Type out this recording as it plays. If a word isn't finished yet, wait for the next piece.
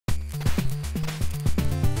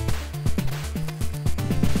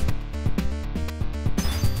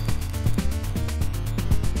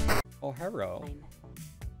Oh, hello.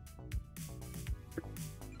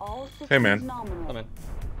 Hey, man. Come in.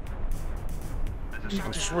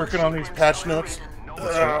 I'm just working on these patch notes.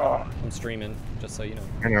 I'm streaming, just so you know.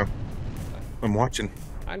 I know. I'm watching.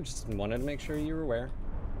 I just wanted to make sure you were aware.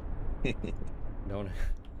 Don't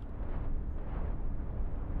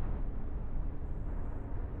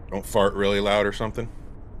fart really loud or something.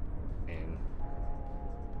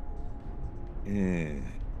 You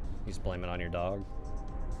just blame it on your dog.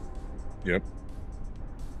 Yep.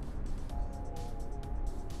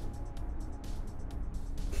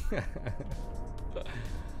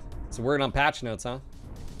 So working on patch notes, huh?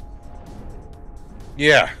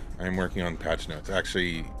 Yeah, I'm working on patch notes.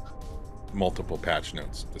 Actually, multiple patch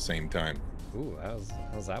notes at the same time. Ooh,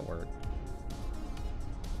 how's that work?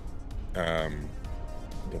 There'll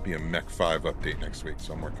be a Mech 5 update next week,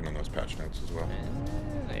 so I'm working on those patch notes as well.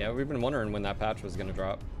 Yeah, we've been wondering when that patch was going to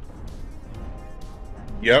drop.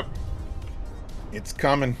 Yep. It's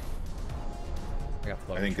coming. I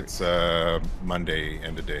think it's Monday,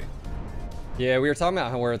 end of day. Yeah, we were talking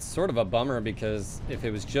about how where it's sort of a bummer because if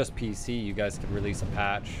it was just PC, you guys could release a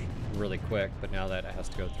patch really quick, but now that it has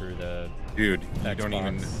to go through the Dude, Xbox, you don't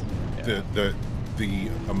even yeah. the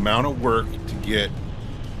amount of work to get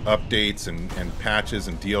updates and patches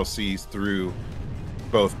and DLCs through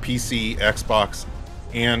both PC, Xbox,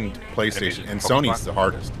 and PlayStation, and Sony's the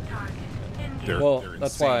hardest. Well,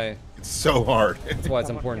 that's why it's so hard. That's why it's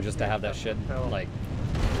important just to have that shit like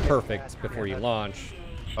perfect before you launch.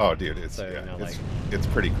 Oh, dude, it's so, yeah, you know, it's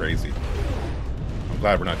pretty crazy. I'm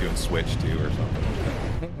glad we're not doing Switch too or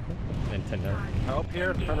something. Nintendo. Help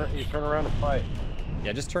here. You turn around and fight.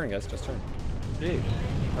 Yeah, just turn, guys. Just turn. Jeez,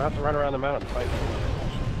 I have to run around the mountain and fight.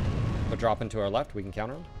 But drop into our left, we can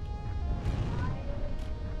counter them.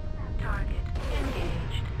 Target engaged.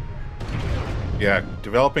 Yeah,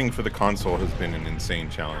 developing for the console has been an insane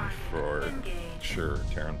challenge for sure,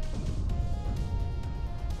 Daeron.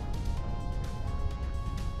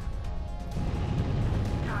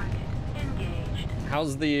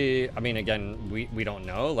 How's the? I mean, again, we don't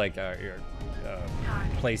know. Like your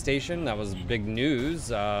PlayStation, that was big news.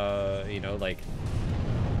 You know, like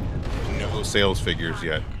no sales figures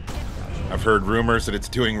yet. I've heard rumors that it's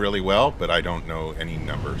doing really well, but I don't know any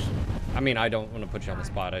numbers. I mean, I don't want to put you on the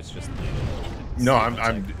spot. It's just. No,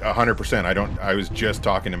 I'm 100%. I was just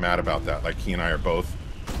talking to Matt about that. Like he and I are both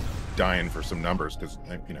dying for some numbers because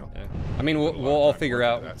you know. Yeah. I mean, we'll all figure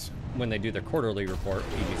out when they do their quarterly report,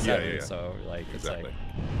 EG7. Yeah. So like, it's exactly.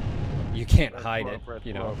 like you can't hide it.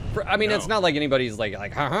 You know. I mean, it's not like anybody's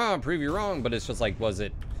like, haha, prove you wrong. But it's just like, was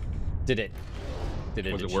it? Did it?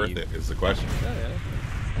 Was it worth it? Is the question. Yeah.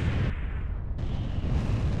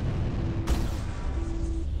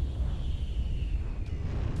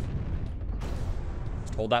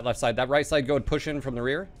 Hold that left side. That right side, go and push in from the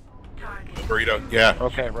rear. Burrito, yeah.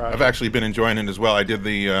 Okay, right. I've actually been enjoying it as well. I did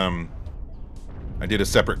the, I did a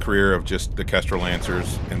separate career of just the Kestrel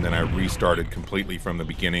Lancers, and then I restarted completely from the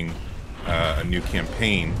beginning, a new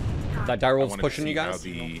campaign. That direwolf's pushing you guys? How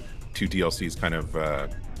the two DLCs kind of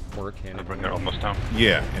work hand in hand. They're almost done.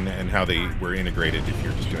 Yeah, and how they were integrated if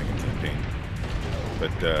you're just doing a campaign.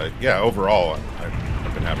 But yeah, overall,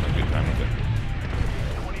 I've been having a good time with it.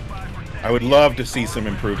 I would love to see some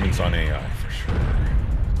improvements on AI for sure.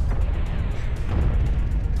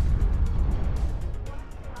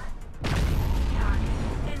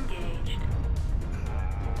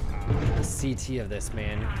 The CT of this,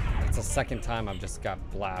 man. It's the second time I've just got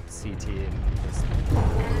blapped CT. And just...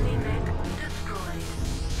 Enemy mech destroyed.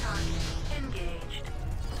 Target engaged.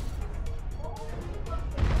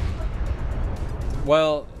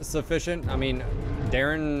 Well, sufficient. I mean,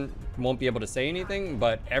 Daeron won't be able to say anything,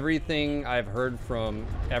 but everything I've heard from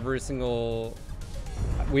every single...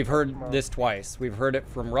 We've heard this twice. We've heard it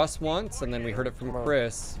from Russ once, and then we heard it from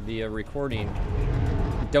Chris via recording.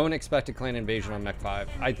 Don't expect a clan invasion on Mech 5.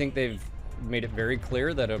 I think they've made it very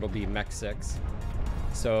clear that it'll be Mech 6.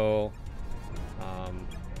 So,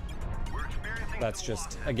 that's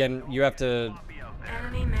just... Again, you have to...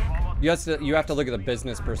 You have to look at the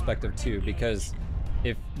business perspective, too, because...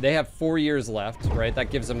 If they have 4 years left, right, that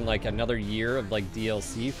gives them like another year of like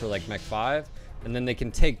DLC for like Mech 5, and then they can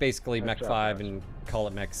take basically Mech 5 and call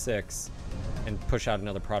it Mech 6 and push out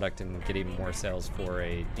another product and get even more sales for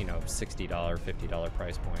a, you know, $60, $50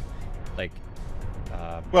 price point. Like,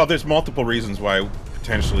 well, there's multiple reasons why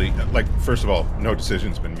potentially, like, first of all, no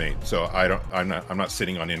decision's been made, so I'm not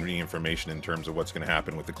sitting on any information in terms of what's going to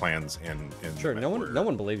happen with the clans and sure, no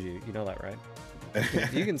one believes you. You know that, right?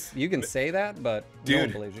 You can say that, but dude, no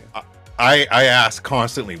one believes you. I ask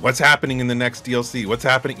constantly, what's happening in the next DLC? What's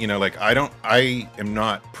happening? You know, like I am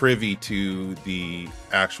not privy to the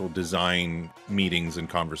actual design meetings and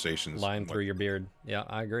conversations. Lying through your beard. Yeah,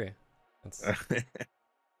 I agree. That's...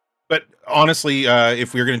 But honestly,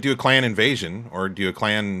 if we were going to do a clan invasion or do a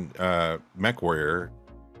clan Mechwarrior,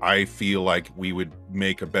 I feel like we would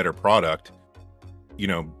make a better product, you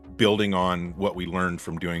know, building on what we learned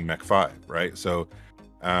from doing Mech 5, right? So,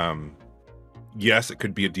 yes, it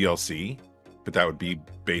could be a DLC, but that would be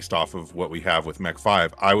based off of what we have with Mech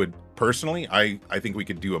 5. I would personally, I think we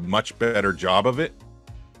could do a much better job of it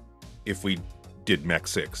if we did Mech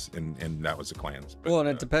 6 and that was the clans. But, well, and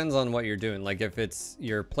it depends on what you're doing. Like if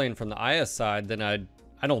you're playing from the IS side, then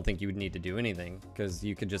I don't think you would need to do anything, because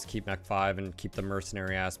you could just keep Mech 5 and keep the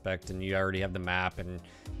mercenary aspect, and you already have the map and,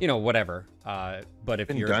 you know, whatever. But if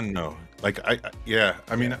you're done, no, like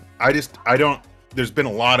I mean, I don't. There's been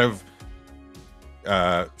a lot of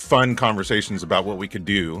fun conversations about what we could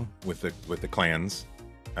do with the clans.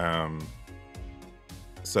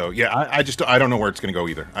 So yeah, I don't know where it's going to go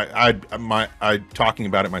either. I talking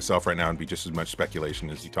about it myself right now would be just as much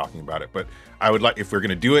speculation as you talking about it. But I would like, if we're going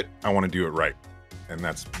to do it, I want to do it right, and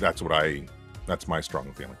that's my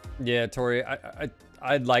strong feeling. Yeah, Tori,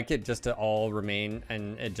 I'd like it just to all remain,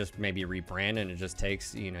 and it just maybe rebrand, and it just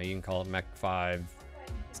takes, you know, you can call it Mech 5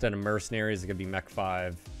 instead of Mercenaries. It could be Mech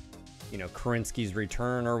 5, you know, Karinsky's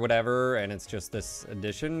Return or whatever, and it's just this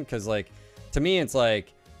edition. Because like, to me, it's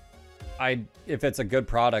like, if it's a good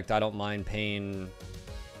product, I don't mind paying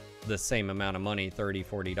the same amount of money,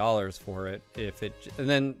 $30-$40 for it, and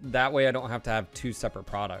then that way I don't have to have two separate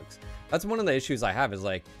products. That's one of the issues I have, is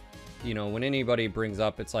like, you know, when anybody brings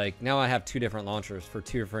up, it's like, now I have two different launchers for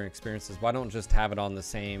two different experiences. Why don't just have it on the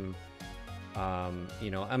same,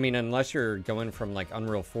 you know, I mean, unless you're going from like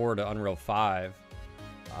Unreal 4 to Unreal 5,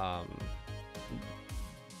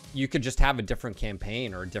 you could just have a different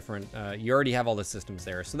campaign or a different, you already have all the systems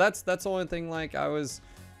there. So that's the only thing, like,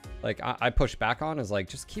 I push back on, is like,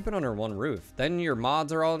 just keep it under one roof. Then your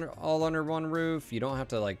mods are all under one roof. You don't have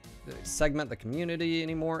to like segment the community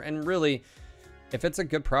anymore. And really, if it's a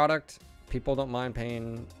good product, people don't mind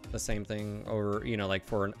paying the same thing, or, you know, like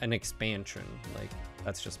for an expansion. Like,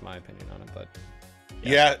 that's just my opinion on it. But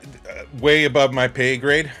yeah, way above my pay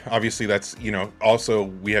grade. Obviously, that's, you know, also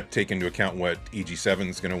we have to take into account what EG7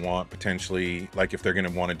 is going to want potentially. Like if they're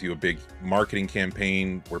going to want to do a big marketing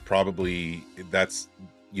campaign, that's,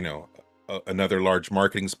 you know, another large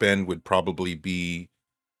marketing spend would probably be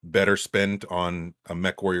better spent on a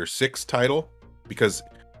Mechwarrior 6 title. Because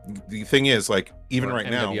the thing is, like, even right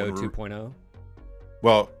now, MWO 2.0.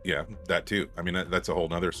 Well, yeah, that too. I mean, that's a whole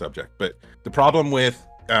nother subject. But the problem with,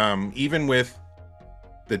 even with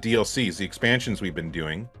the DLCs, the expansions we've been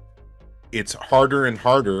doing, it's harder and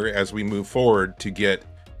harder as we move forward to get,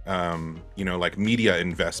 you know, like media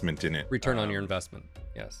investment in it. Return on your investment.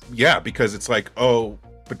 Yes. Yeah, because it's like, oh,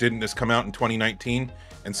 but didn't this come out in 2019?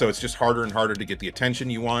 And so it's just harder and harder to get the attention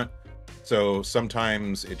you want. So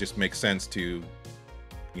sometimes it just makes sense to,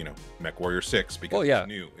 you know, Mechwarrior 6 because it's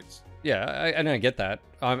new. And I get that.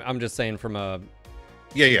 I'm just saying from a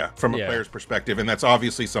from a player's perspective, and that's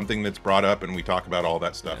obviously something that's brought up, and we talk about all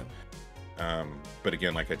that stuff. But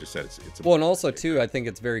again, like I just said, it's well, and also too, I think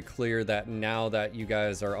it's very clear that now that you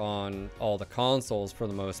guys are on all the consoles for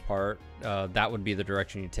the most part, that would be the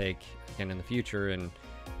direction you take again in the future. And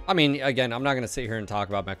I mean, again, I'm not going to sit here and talk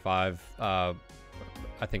about Mech 5. I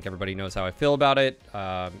think everybody knows how I feel about it.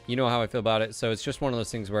 You know how I feel about it. So it's just one of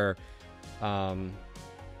those things where I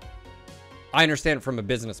understand it from a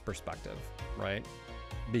business perspective, right?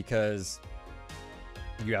 Because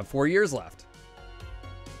you have 4 years left.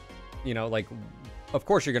 You know, like, of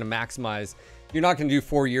course you're going to maximize. You're not going to do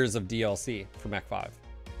 4 years of DLC for Mech 5.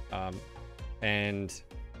 And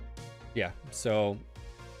yeah, so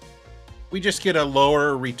we just get a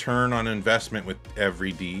lower return on investment with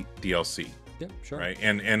every DLC. Yeah, sure. Right,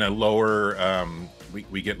 and a lower,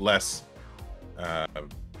 we get less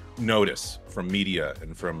notice from media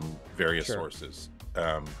and from various sources.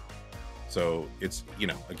 So it's, you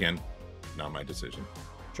know, again, not my decision.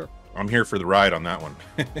 Sure. I'm here for the ride on that one.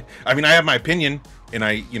 I mean, I have my opinion,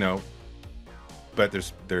 and you know, but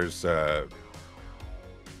there's other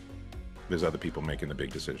people making the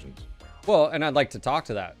big decisions. Well, and I'd like to talk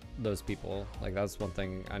to those people. Like, that's one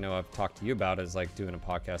thing I know I've talked to you about, is like doing a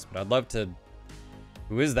podcast, but I'd love to.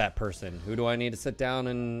 Who is that person? Who do I need to sit down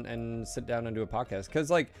and do a podcast? Because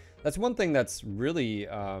like, that's one thing that's really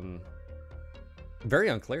very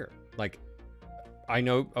unclear. Like, I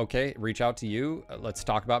know, okay, reach out to you. Let's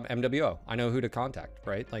talk about MWO. I know who to contact,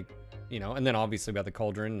 right? Like, you know, and then obviously about the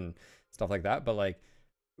Cauldron and stuff like that. But like,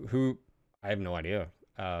 who, I have no idea.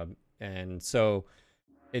 And so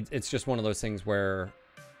it's just one of those things where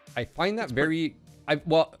I find that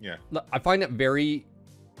I find it very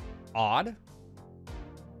odd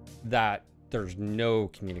that there's no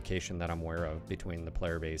communication that I'm aware of between the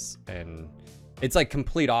player base, and it's like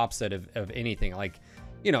complete opposite of anything. Like,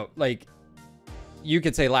 you know, like you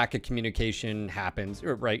could say lack of communication happens,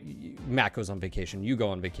 right? Matt goes on vacation, you go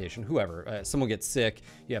on vacation, whoever, someone gets sick,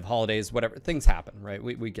 you have holidays, whatever, things happen, right?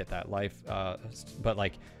 We get that life, but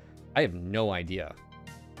like, I have no idea.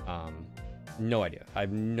 No idea. I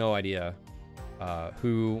have no idea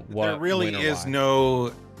who, what, there really when, or is why.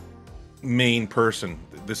 no main person.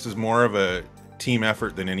 This is more of a team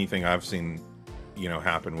effort than anything I've seen, you know,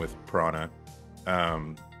 happen with Piranha.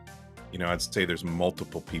 You know, I'd say there's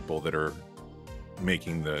multiple people that are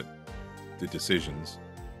making the decisions.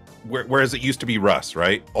 Whereas it used to be Russ,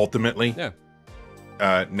 right? Ultimately.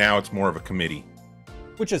 Yeah. Now it's more of a committee.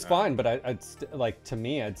 Which is fine, but I'd like, to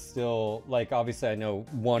me, I'd still, like, obviously I know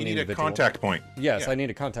one You need individual. a contact point. Yes, Yeah. I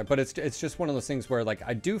need a contact, but it's just one of those things where, like,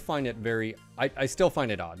 I do find it very, I still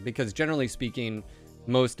find it odd, because generally speaking,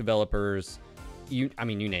 most developers, you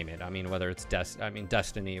name it. I mean, whether it's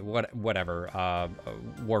Destiny, whatever,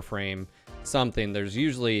 Warframe, something, there's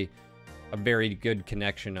usually a very good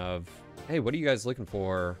connection of, hey, what are you guys looking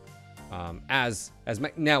for?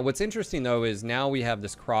 Now, what's interesting though is now we have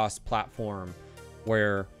this cross-platform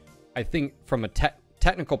where I think from a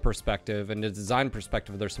technical perspective and a design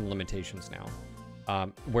perspective, there's some limitations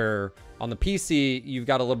now. Where on the PC, you've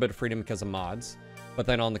got a little bit of freedom because of mods, but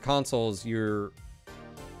then on the consoles, you're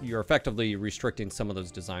effectively restricting some of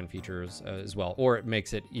those design features as well, or it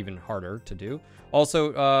makes it even harder to do.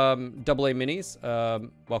 Also, AA Minis,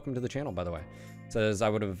 welcome to the channel, by the way. It says,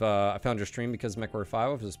 I found your stream because Mechwarrior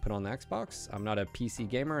 5 was put on the Xbox. I'm not a PC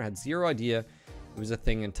gamer. I had zero idea it was a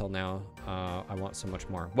thing until now. I want so much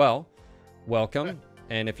more. Well, welcome.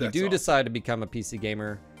 And if you do decide to become a PC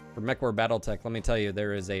gamer for Mechwarrior Battletech, let me tell you,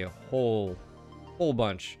 there is a whole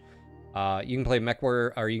bunch. You can play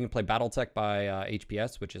Mechwarrior, or you can play Battletech by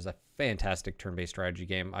HPS, which is a fantastic turn-based strategy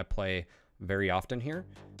game I play very often here.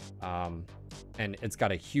 And it's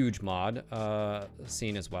got a huge mod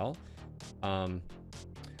scene as well.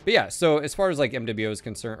 But yeah, so as far as like MWO is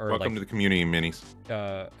concerned, or welcome like, to the community minis.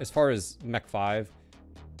 As far as Mech 5,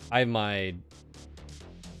 I have my,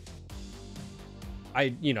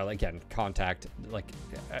 you know, again, contact, like,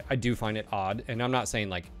 I do find it odd, and I'm not saying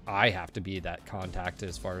like I have to be that contact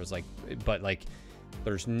as far as like, but like,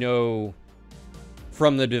 there's no,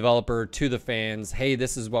 from the developer to the fans, hey,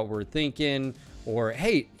 this is what we're thinking, or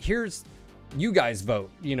hey, here's, you guys vote,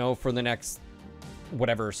 you know, for the next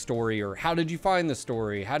whatever story, or how did you find the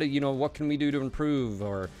story, how do you know, what can we do to improve,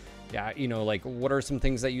 or yeah, you know, like, what are some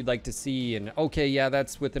things that you'd like to see, and okay, yeah,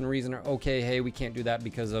 that's within reason, or okay, hey, we can't do that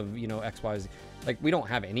because of, you know, X, Y, Z. Like, we don't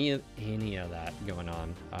have any of that going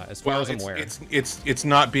on, as far as I'm aware. It's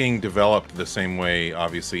not being developed the same way,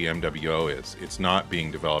 obviously, MWO is. It's not being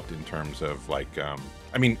developed in terms of, like,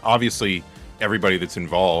 I mean, obviously, everybody that's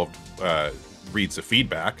involved reads the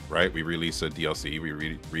feedback, right? We release a DLC, we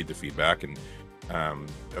read the feedback and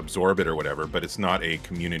absorb it or whatever, but it's not a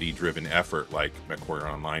community-driven effort like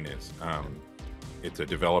Mechwarrior Online is. It's a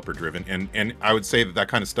developer-driven, and I would say that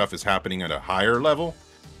kind of stuff is happening at a higher level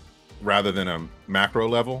rather than a macro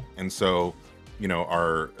level. And so, you know,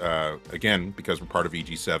 our again, because we're part of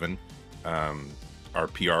EG7, our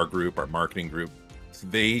PR group, our marketing group,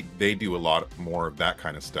 they do a lot more of that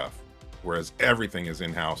kind of stuff, whereas everything is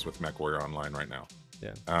in-house with Mechwarrior Online right now.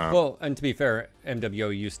 Yeah. Well, and to be fair,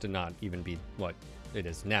 MWO used to not even be what it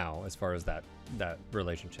is now as far as that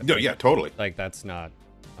relationship. No, yeah, totally. Like, that's not.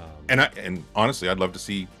 And honestly, I'd love to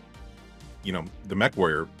see, you know, the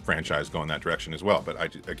Mechwarrior franchise go in that direction as well.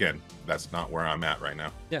 But again, that's not where I'm at right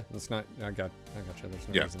now. Yeah, that's not. I got you. There's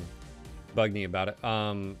no reason to bug me about it.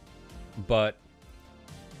 But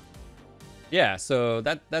yeah, so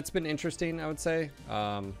that's been interesting, I would say.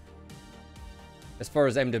 As far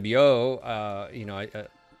as MWO, you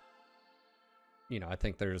know, I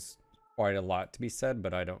think there's quite a lot to be said,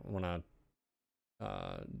 but I don't want to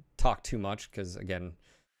talk too much because, again,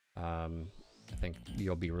 I think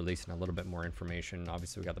you'll be releasing a little bit more information.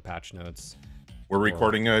 Obviously, we got the patch notes. We're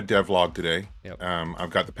recording a devlog today. Yep.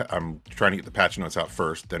 I'm trying to get the patch notes out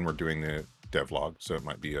first, then we're doing the devlog, so it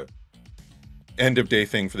might be a end of day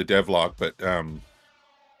thing for the devlog, but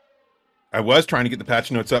I was trying to get the patch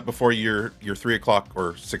notes up before your 3 o'clock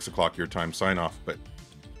or 6 o'clock your time sign off, but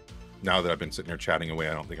now that I've been sitting here chatting away,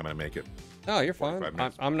 I don't think I'm gonna make it. Oh, you're fine.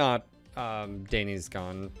 I'm not. Danny's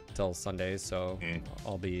gone till Sunday, so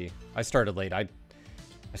I'll be. I started late. I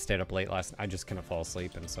stayed up late last night. I just couldn't fall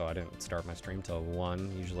asleep, and so I didn't start my stream till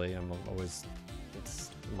 1. Usually, I'm always.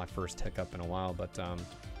 my first hiccup in a while, but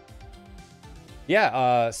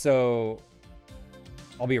yeah. So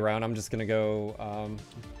I'll be around. I'm just gonna go.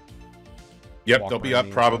 Yep, they'll be up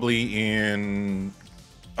probably in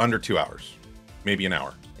under 2 hours, maybe an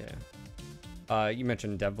hour. Yeah. You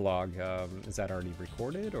mentioned devlog. Is that already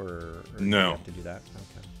recorded, or no? Do you have to do that?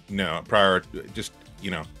 Okay. No, prior. Just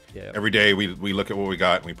yeah. Every day we look at what we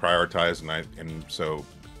got and we prioritize, and so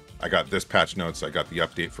I got this patch notes. I got the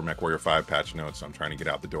update for Mechwarrior 5 patch notes. I'm trying to get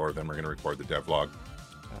out the door. Then we're going to record the devlog.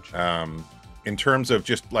 Gotcha. In terms of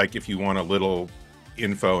just like if you want a little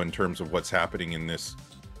info in terms of what's happening in this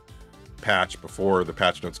patch before the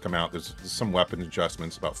patch notes come out, there's some weapon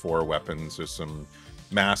adjustments, about 4 weapons. There's some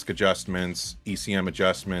mask adjustments, ECM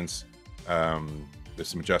adjustments. There's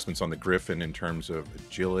some adjustments on the Griffin in terms of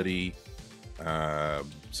agility.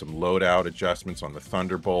 Some loadout adjustments on the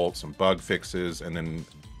Thunderbolt, some bug fixes, and then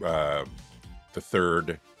the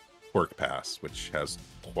third quirk pass, which has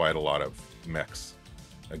quite a lot of mechs.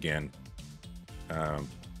 Again,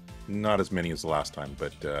 not as many as the last time,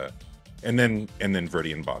 but and then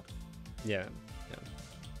Verdian Bog. Yeah.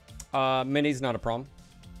 Minis not a problem.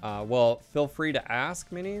 Well, feel free to ask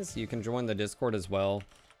Minis. You can join the Discord as well,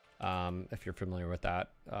 if you're familiar with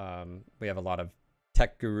that. We have a lot of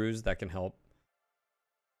tech gurus that can help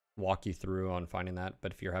walk you through on finding that.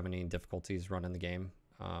 But if you're having any difficulties running the game,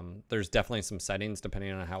 there's definitely some settings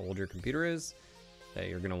depending on how old your computer is that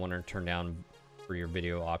you're going to want to turn down for your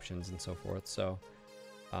video options and so forth. So,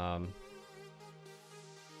 but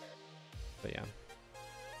yeah.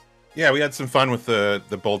 Yeah, we had some fun with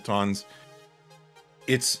the bolt-ons.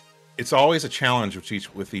 It's always a challenge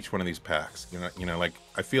with each one of these packs. You know, like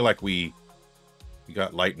I feel like we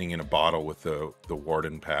got lightning in a bottle with the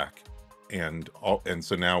Warden pack, and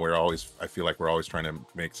so now I feel like we're always trying to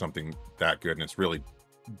make something that good, and it's really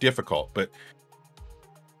difficult. But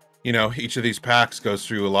you know, each of these packs goes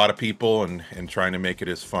through a lot of people and trying to make it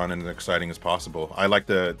as fun and exciting as possible. I like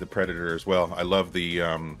the Predator as well. I love the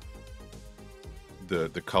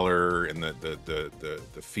color and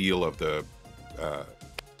the feel of the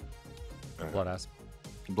Blood Asp.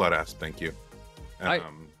 Blood Asp, thank you.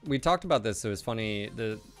 We talked about this. It was funny.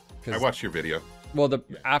 I watched your video. Well,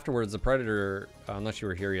 afterwards, the Predator, unless you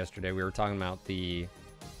were here yesterday, we were talking about the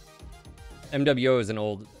MWO is an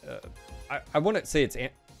old, I wouldn't say it's,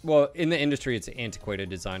 well, in the industry, it's an antiquated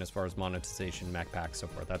design as far as monetization, mech packs, so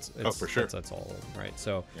forth. For sure. That's all, right?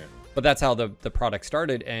 So, yeah. But that's how the product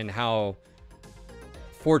started, and how,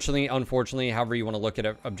 fortunately, unfortunately, however you want to look at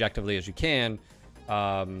it objectively as you can,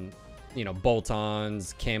 you know,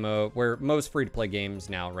 bolt-ons, camo, where most free-to-play games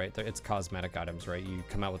now, right, it's cosmetic items, right? You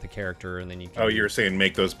come out with a character and then you can... Oh, you're saying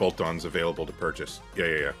make those bolt-ons available to purchase.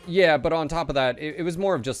 Yeah. Yeah, but on top of that, it was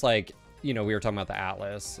more of just like, you know, we were talking about the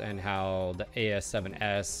Atlas and how the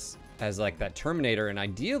AS7S has like that Terminator, and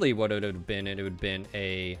ideally what it would have been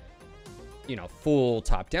a, you know, full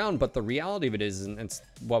top-down, but the reality of it is, and it's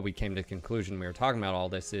what we came to the conclusion we were talking about all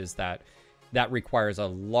this, is that requires a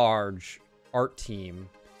large art team.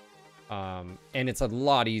 And it's a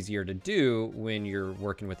lot easier to do when you're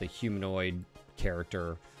working with a humanoid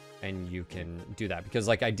character, and you can do that because,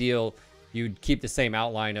 like, ideal, you'd keep the same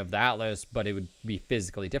outline of the Atlas, but it would be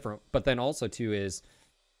physically different. But then also too is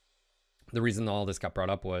the reason all this got brought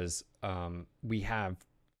up was we have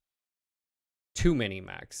too many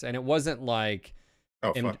mechs, and it wasn't like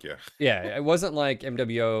fuck yeah. Yeah, it wasn't like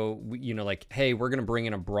MWO, you know, like, hey, we're gonna bring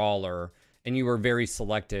in a brawler. And you were very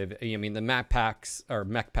selective. I mean, the mech packs, I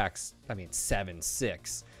mean, 7,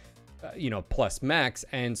 6, you know, plus mechs.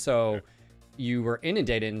 And so you were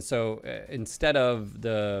inundated. And so instead of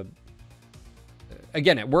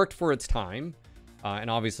again, it worked for its time. And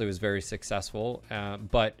obviously it was very successful.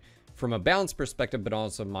 But from a balance perspective, but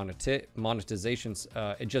also monetizations,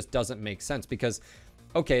 it just doesn't make sense. Because,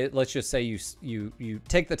 okay, let's just say you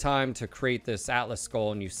take the time to create this Atlas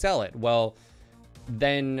skull and you sell it. Well,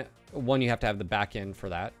 then... one, you have to have the back end for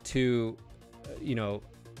that. Two, you know,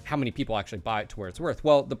 how many people actually buy it to where it's worth.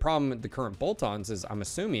 Well, the problem with the current bolt-ons is, I'm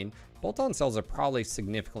assuming bolt-on sales are probably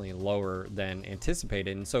significantly lower than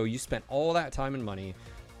anticipated. And so you spent all that time and money,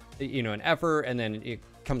 you know, and effort, and then it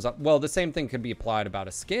comes up. Well, the same thing could be applied about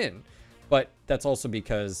a skin, but that's also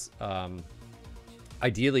because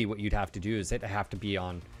ideally what you'd have to do is it'd have to be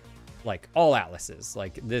on like all Atlases.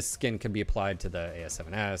 Like this skin can be applied to the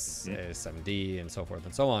AS7S, AS7D, and so forth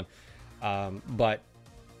and so on. But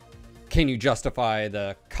can you justify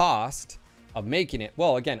the cost of making it?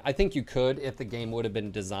 Well, again, I think you could if the game would have been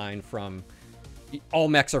designed from all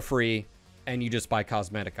mechs are free and you just buy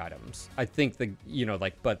cosmetic items. I think you know,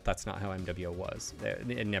 like, but that's not how MWO was.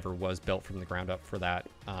 It never was built from the ground up for that.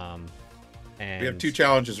 And we have two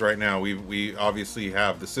challenges right now. We obviously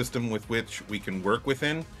have the system with which we can work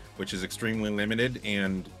within, which is extremely limited,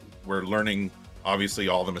 and we're learning obviously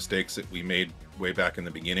all the mistakes that we made way back in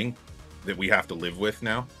the beginning that we have to live with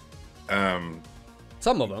now.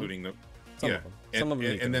 Some of them, including the some of them. Some of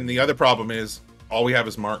them and then the other problem is all we have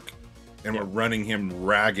is Mark, and we're running him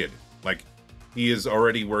ragged. Like, he is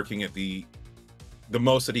already working at the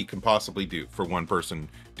most that he can possibly do for one person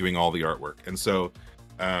doing all the artwork. And so,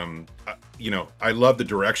 you know, I love the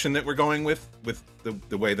direction that we're going with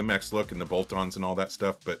the way the mechs look and the bolt-ons and all that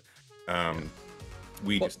stuff, but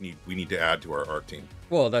we need to add to our art team.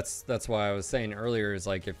 Well, that's why I was saying earlier is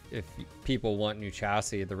like if people want new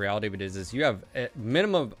chassis, the reality of it is you have a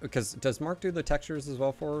minimum, because does Mark do the textures as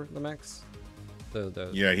well for the mechs?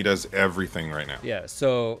 Yeah, he does everything right now. Yeah,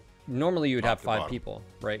 so normally you would have to 5 bottom. people,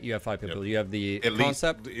 right? You have 5 people. Yep. You have the At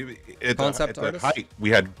concept at concept the artist. height, we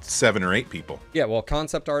had 7 or 8 people. Yeah, well,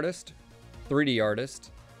 concept artist, 3D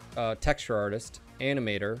artist, texture artist,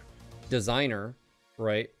 animator, designer,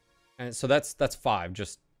 right? And so that's 5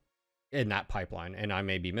 just in that pipeline, and I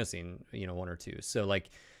may be missing, you know, 1 or 2. So like,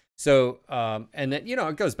 and then, you know,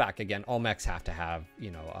 it goes back again. All mechs have to have,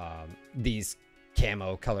 you know, these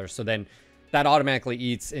camo colors. So then that automatically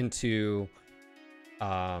eats into,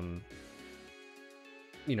 you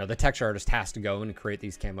know, the texture artist has to go and create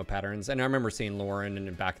these camo patterns. And I remember seeing Lauren,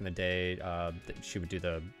 and back in the day, she would do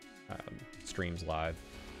the streams live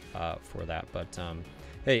for that. But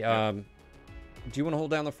hey, do you want to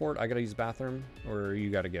hold down the fort? I gotta use the bathroom, or you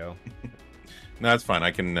gotta go? No, that's fine.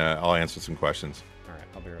 I can. I'll answer some questions. All right,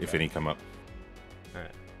 I'll be right if back. any come up. All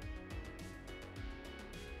right.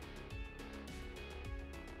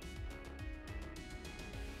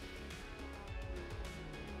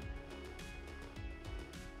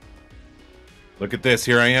 Look at this.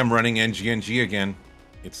 Here I am running NGNG again.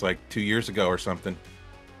 It's like 2 years ago or something.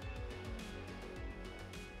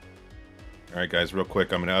 All right, guys, real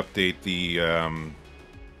quick. I'm going to update the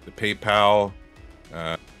PayPal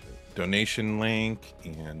donation link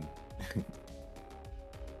and.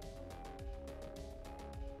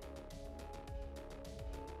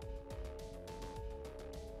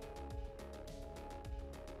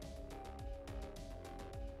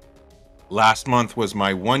 Last month was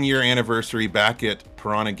my 1-year anniversary back at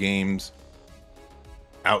Piranha Games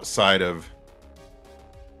outside of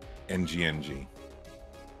NGNG.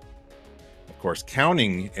 Of course,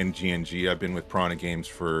 counting NGNG, I've been with Piranha Games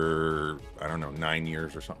for, I don't know, 9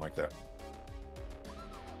 years or something like that.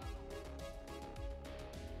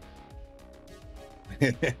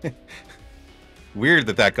 Weird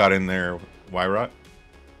that got in there, Wyrot.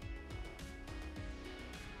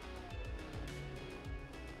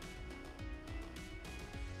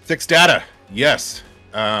 Six data, yes.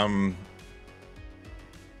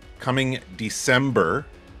 Coming December,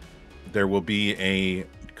 there will be a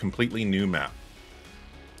completely new map.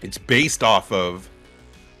 It's based off of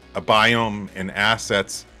a biome and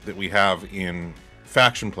assets that we have in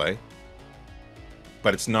Faction Play,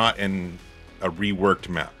 but it's not a reworked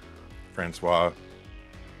map. Francois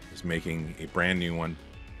is making a brand new one.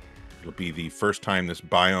 It'll be the first time this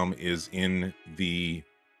biome is in the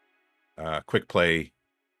quick play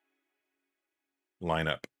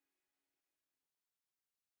lineup.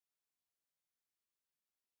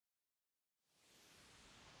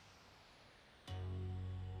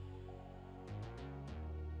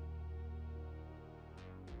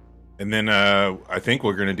 And then I think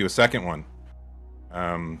we're going to do a second one.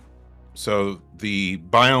 So the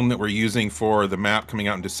biome that we're using for the map coming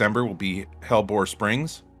out in December will be Hellbore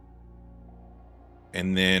Springs.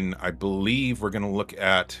 And then I believe we're going to look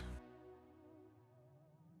at...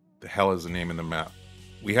 The hell is the name of the map?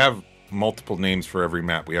 We have multiple names for every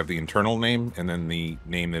map. We have the internal name and then the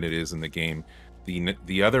name that it is in the game.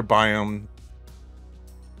 The other biome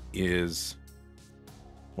is...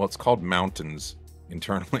 Well, it's called Mountains.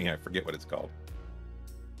 Internally, I forget what it's called.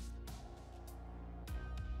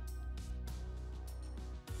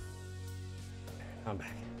 I'm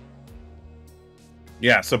back.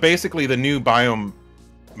 Yeah, so basically the new biome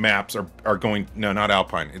maps are going, no, not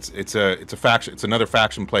Alpine. It's a faction, it's another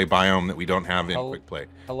faction play biome that we don't have in quick play.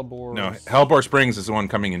 Hellbore. No, Hellbore Springs is the one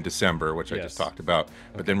coming in December, which I Yes. just talked about.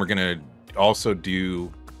 But then we're gonna also do,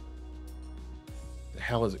 the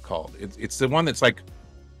hell is it called? It's the one that's like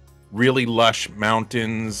really lush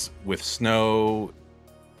mountains with snow.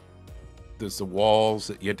 There's the walls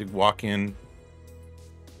that you had to walk in.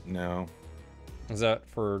 No. Is that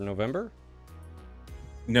for November?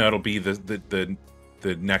 No, it'll be the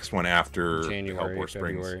next one after January, Hellbore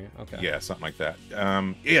Springs. February. Okay. Yeah, something like that.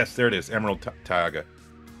 Yes, there it is. Emerald Tiaga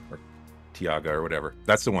or whatever.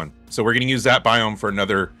 That's the one. So we're going to use that biome for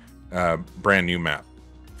another brand new map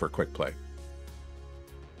for quick play.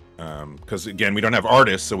 Because again, we don't have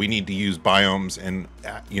artists, so we need to use biomes and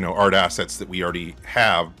art assets that we already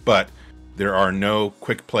have. But there are no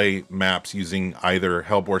quick play maps using either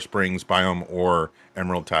Hellbore Springs biome or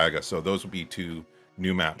Emerald Taiga. So those will be 2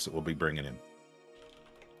 new maps that we'll be bringing in.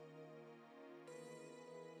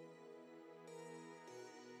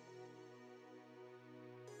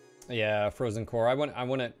 Yeah, Frozen Core. I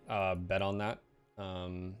want to bet on that.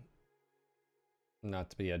 Not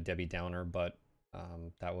to be a Debbie Downer, but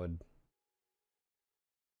that would.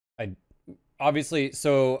 Obviously,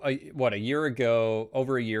 so what,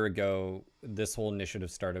 over a year ago, this whole initiative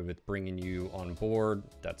started with bringing you on board.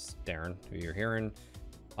 That's Daeron, who you're hearing,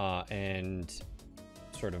 and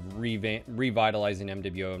sort of revitalizing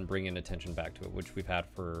MWO and bringing attention back to it, which we've had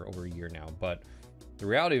for over a year now. But the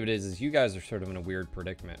reality of it is you guys are sort of in a weird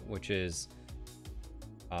predicament, which is,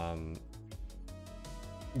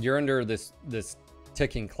 you're under this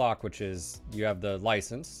ticking clock, which is you have the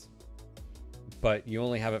license, but you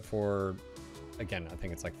only have it for, again, I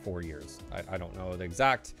think it's like 4 years. I don't know the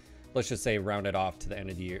exact, let's just say round it off to the end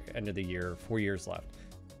of the year, 4 years left.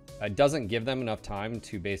 It doesn't give them enough time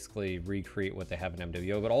to basically recreate what they have in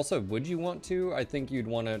MWO, but also, would you want to? I think you'd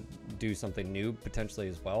want to do something new potentially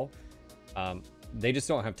as well. They just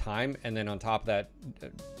don't have time. And then on top of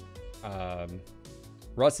that,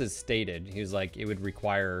 Russ has stated, he was like, it would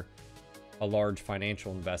require a large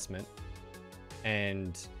financial investment,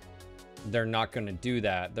 and they're not going to do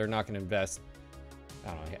that. They're not going to invest, I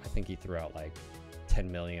don't know, I think he threw out like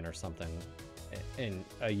 10 million or something in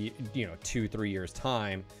a 2-3 years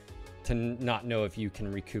time to not know if you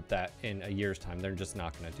can recoup that in a year's time. They're just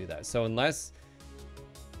not going to do that. So unless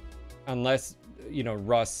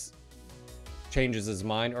Russ changes his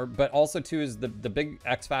mind, but also too is the big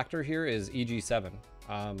X factor here is EG7.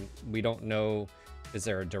 We don't know, is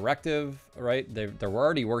there a directive, right? They're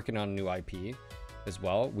already working on a new IP as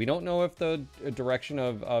well. We don't know if the direction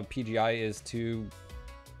of PGI is to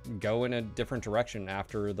go in a different direction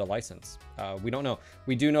after the license. We don't know.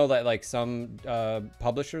 We do know that like some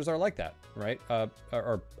publishers are like that, right?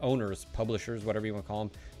 Or owners, publishers, whatever you want to call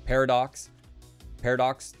them. Paradox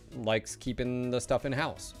likes keeping the stuff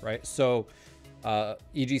in-house, right? So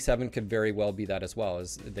EG7 could very well be that as well,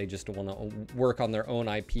 as they just want to work on their own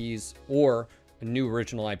IPs or a new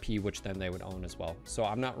original IP, which then they would own as well. So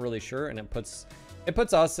I'm not really sure, and it puts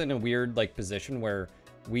us in a weird like position where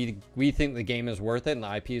we think the game is worth it and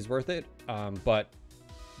the IP is worth it, but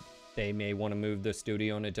they may want to move the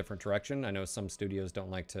studio in a different direction. I know some studios don't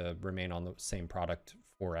like to remain on the same product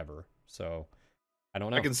forever, so I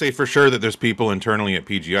don't know. I can say for sure that there's people internally at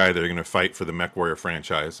PGI that are going to fight for the Mechwarrior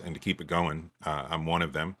franchise and to keep it going. I'm one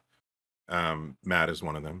of them. Matt is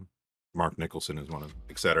one of them. Mark Nicholson is one of them,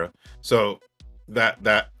 etc. So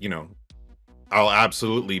that I'll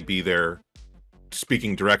absolutely be there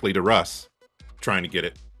speaking directly to Russ, trying to get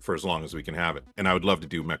it for as long as we can have it. And I would love to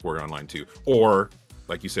do Mechwarrior Online too, or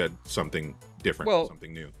like you said, something different,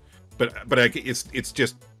 something new. But it's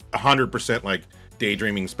just 100% like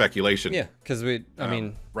daydreaming speculation. Yeah, because I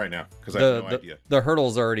mean, right now, because I have no idea. The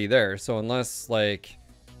hurdle's already there. So unless like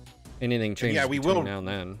anything changes between now and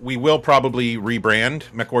then, we will probably rebrand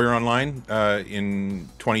Mechwarrior Online in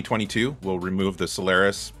 2022. We'll remove the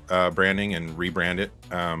Solaris branding and rebrand it.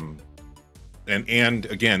 And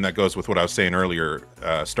again, that goes with what I was saying earlier,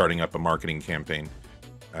 starting up a marketing campaign,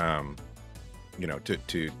 to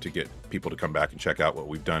get people to come back and check out what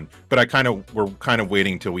we've done. But we're kind of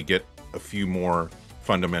waiting till we get a few more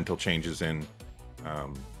fundamental changes in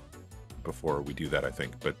before we do that, I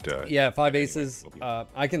think. But yeah, 5 Aces,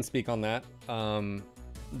 I can speak on that.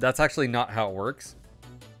 That's actually not how it works.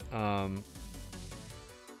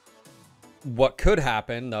 What could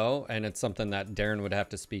happen though, and it's something that Daeron would have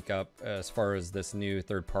to speak up as far as this new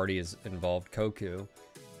third party is involved, Koku,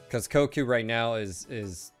 because Koku right now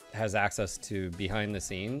has access to behind the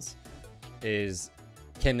scenes.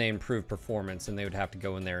 Can they improve performance, and they would have to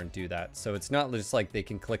go in there and do that. So it's not just like they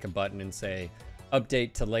can click a button and say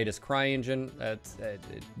update to latest CryEngine.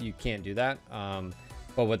 You can't do that.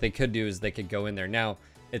 But what they could do is they could go in there. Now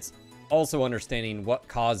it's also understanding what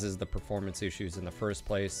causes the performance issues in the first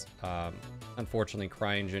place. Unfortunately,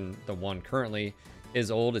 CryEngine, the one currently,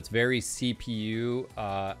 is old. It's very CPU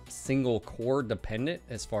single core dependent,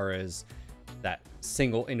 as far as that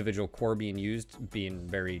single individual core being used being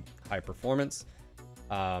very high performance.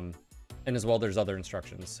 And as well, there's other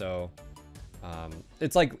instructions. So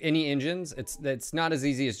it's like any engines. It's not as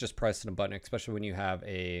easy as just pressing a button, especially when you have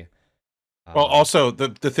a. Well, also the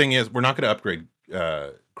thing is, we're not going to upgrade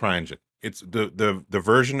CryEngine. It's the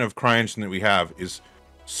version of CryEngine that we have is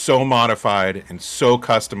so modified and so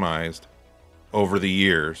customized over the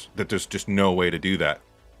years that there's just no way to do that.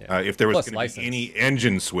 Yeah. If there was Plus going to be license. any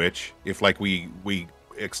engine switch, if like we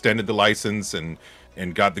extended the license and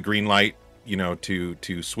got the green light, you know,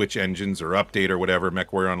 to switch engines or update or whatever,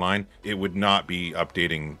 Mechwarrior Online, it would not be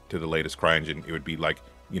updating to the latest CryEngine. It would be like,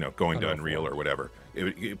 you know, going to Unreal or whatever.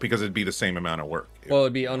 Because it'd be the same amount of work. Well,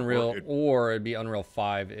 it'd be Unreal, or it'd be Unreal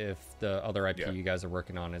 5 if the other IP you guys are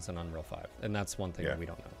working on is an Unreal 5, and that's one thing that we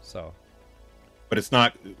don't know. So, but it's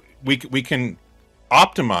not. We can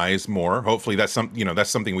optimize more. Hopefully, that's that's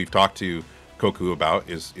something we've talked to Koku about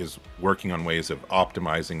is working on ways of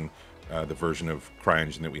optimizing the version of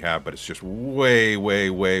CryEngine that we have. But it's just way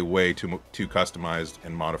too customized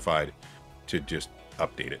and modified to just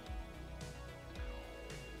update it.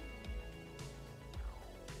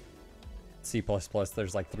 C++,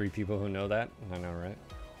 there's like 3 people who know that. I know, right?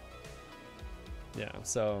 Yeah,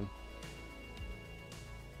 so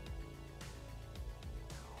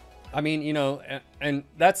I mean, you know, and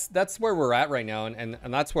that's where we're at right now, and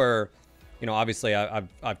that's where, you know, obviously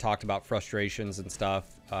I've talked about frustrations and stuff,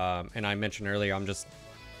 and I mentioned earlier,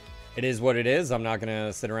 it is what it is. I'm not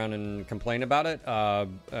gonna sit around and complain about it,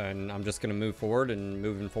 and I'm just gonna move forward, and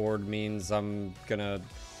moving forward means I'm gonna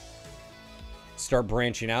start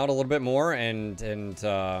branching out a little bit more, and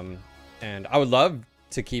I would love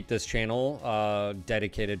to keep this channel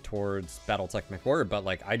dedicated towards BattleTech Mechwarrior, but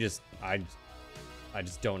like I just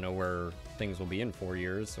don't know where things will be in 4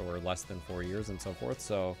 years or less than 4 years and so forth.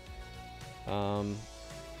 So and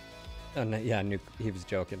yeah, Nuke, he was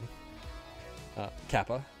joking.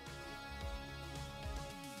 Kappa.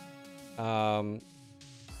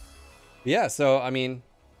 Yeah, so I mean,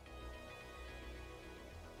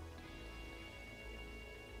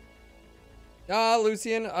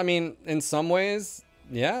 Lucian, I mean, in some ways,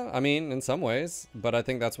 yeah, I mean, in some ways, but I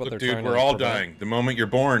think that's what they're trying to we're all prevent. dying. The moment you're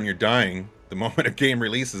born, you're dying. The moment a game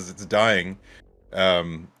releases, it's dying.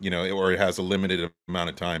 You know, or it has a limited amount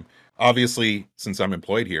of time. Obviously, since I'm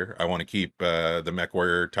employed here, I want to keep the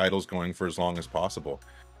Mechwarrior titles going for as long as possible.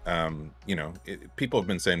 You know, people have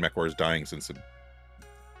been saying Mechwarrior's dying since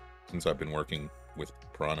I've been working with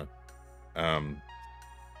Piranha.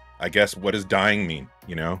 I guess, what does dying mean?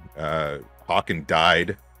 You know, Hawken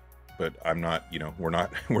died, but I'm not. You know, we're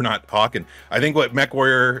not Hawken. I think what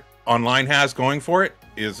Mechwarrior Online has going for it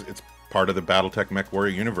is it's part of the BattleTech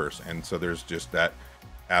Mechwarrior universe, and so there's just that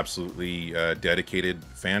absolutely dedicated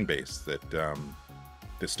fan base that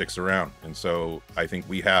that sticks around. And so I think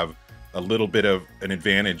we have a little bit of an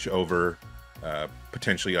advantage over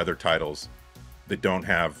potentially other titles that don't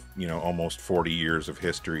have, you know, almost 40 years of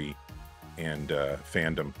history and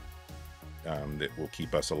fandom that will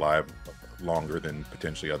keep us alive longer than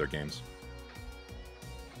potentially other games.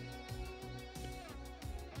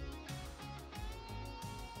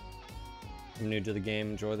 I'm new to the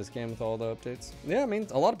game, enjoy this game with all the updates. Yeah, I mean,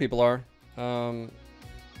 a lot of people are.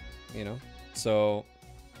 You know, so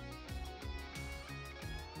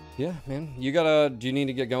yeah, man, do you need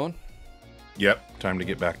to get going? Yep, time to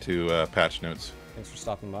get back to patch notes. Thanks for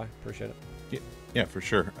stopping by, appreciate it. Yeah, for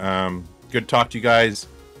sure. Good to talk to you guys.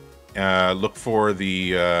 Look for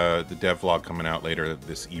the dev vlog coming out later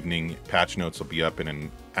this evening. Patch notes will be up in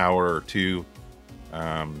an hour or two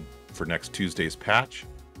for next Tuesday's patch.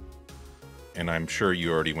 And I'm sure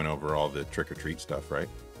you already went over all the trick-or-treat stuff, right?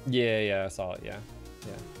 Yeah, I saw it, yeah.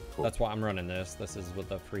 Cool. That's why I'm running this. This is with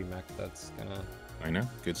the free mech that's gonna... I know,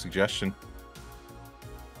 good suggestion.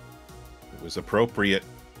 It was appropriate.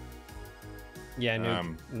 Yeah,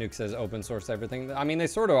 Nuke says open source everything. I mean, they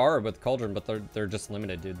sort of are with Cauldron, but they're just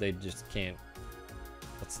limited, dude. They just can't.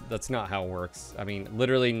 That's not how it works. I mean,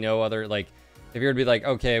 literally no other, like, if you were to be like,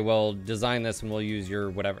 okay, well, design this and we'll use your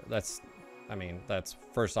whatever. That's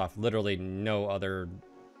first off, literally no other.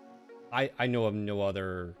 I know of no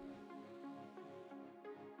other.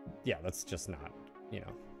 Yeah, that's just not, you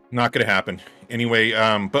know. Not going to happen. Anyway,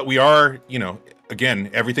 but we are, you know, again,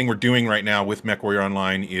 everything we're doing right now with Mechwarrior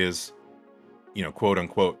Online is, you know, quote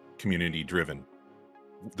unquote, community driven.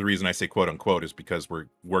 The reason I say quote unquote is because we're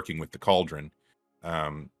working with the Cauldron.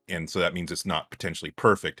 And so that means it's not potentially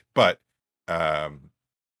perfect, but,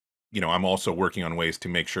 you know, I'm also working on ways to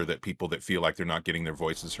make sure that people that feel like they're not getting their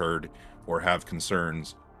voices heard or have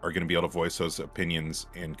concerns are going to be able to voice those opinions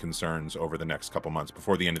and concerns over the next couple months.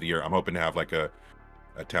 Before the end of the year, I'm hoping to have like a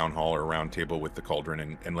town hall or a round table with the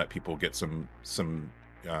Cauldron and let people get some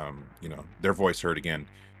you know, their voice heard again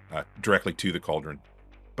directly to the Cauldron.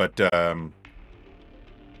 But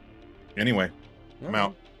anyway, I'm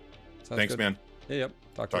out. Sounds Thanks, good. man. Yeah, yep.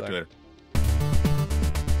 Talk to you later.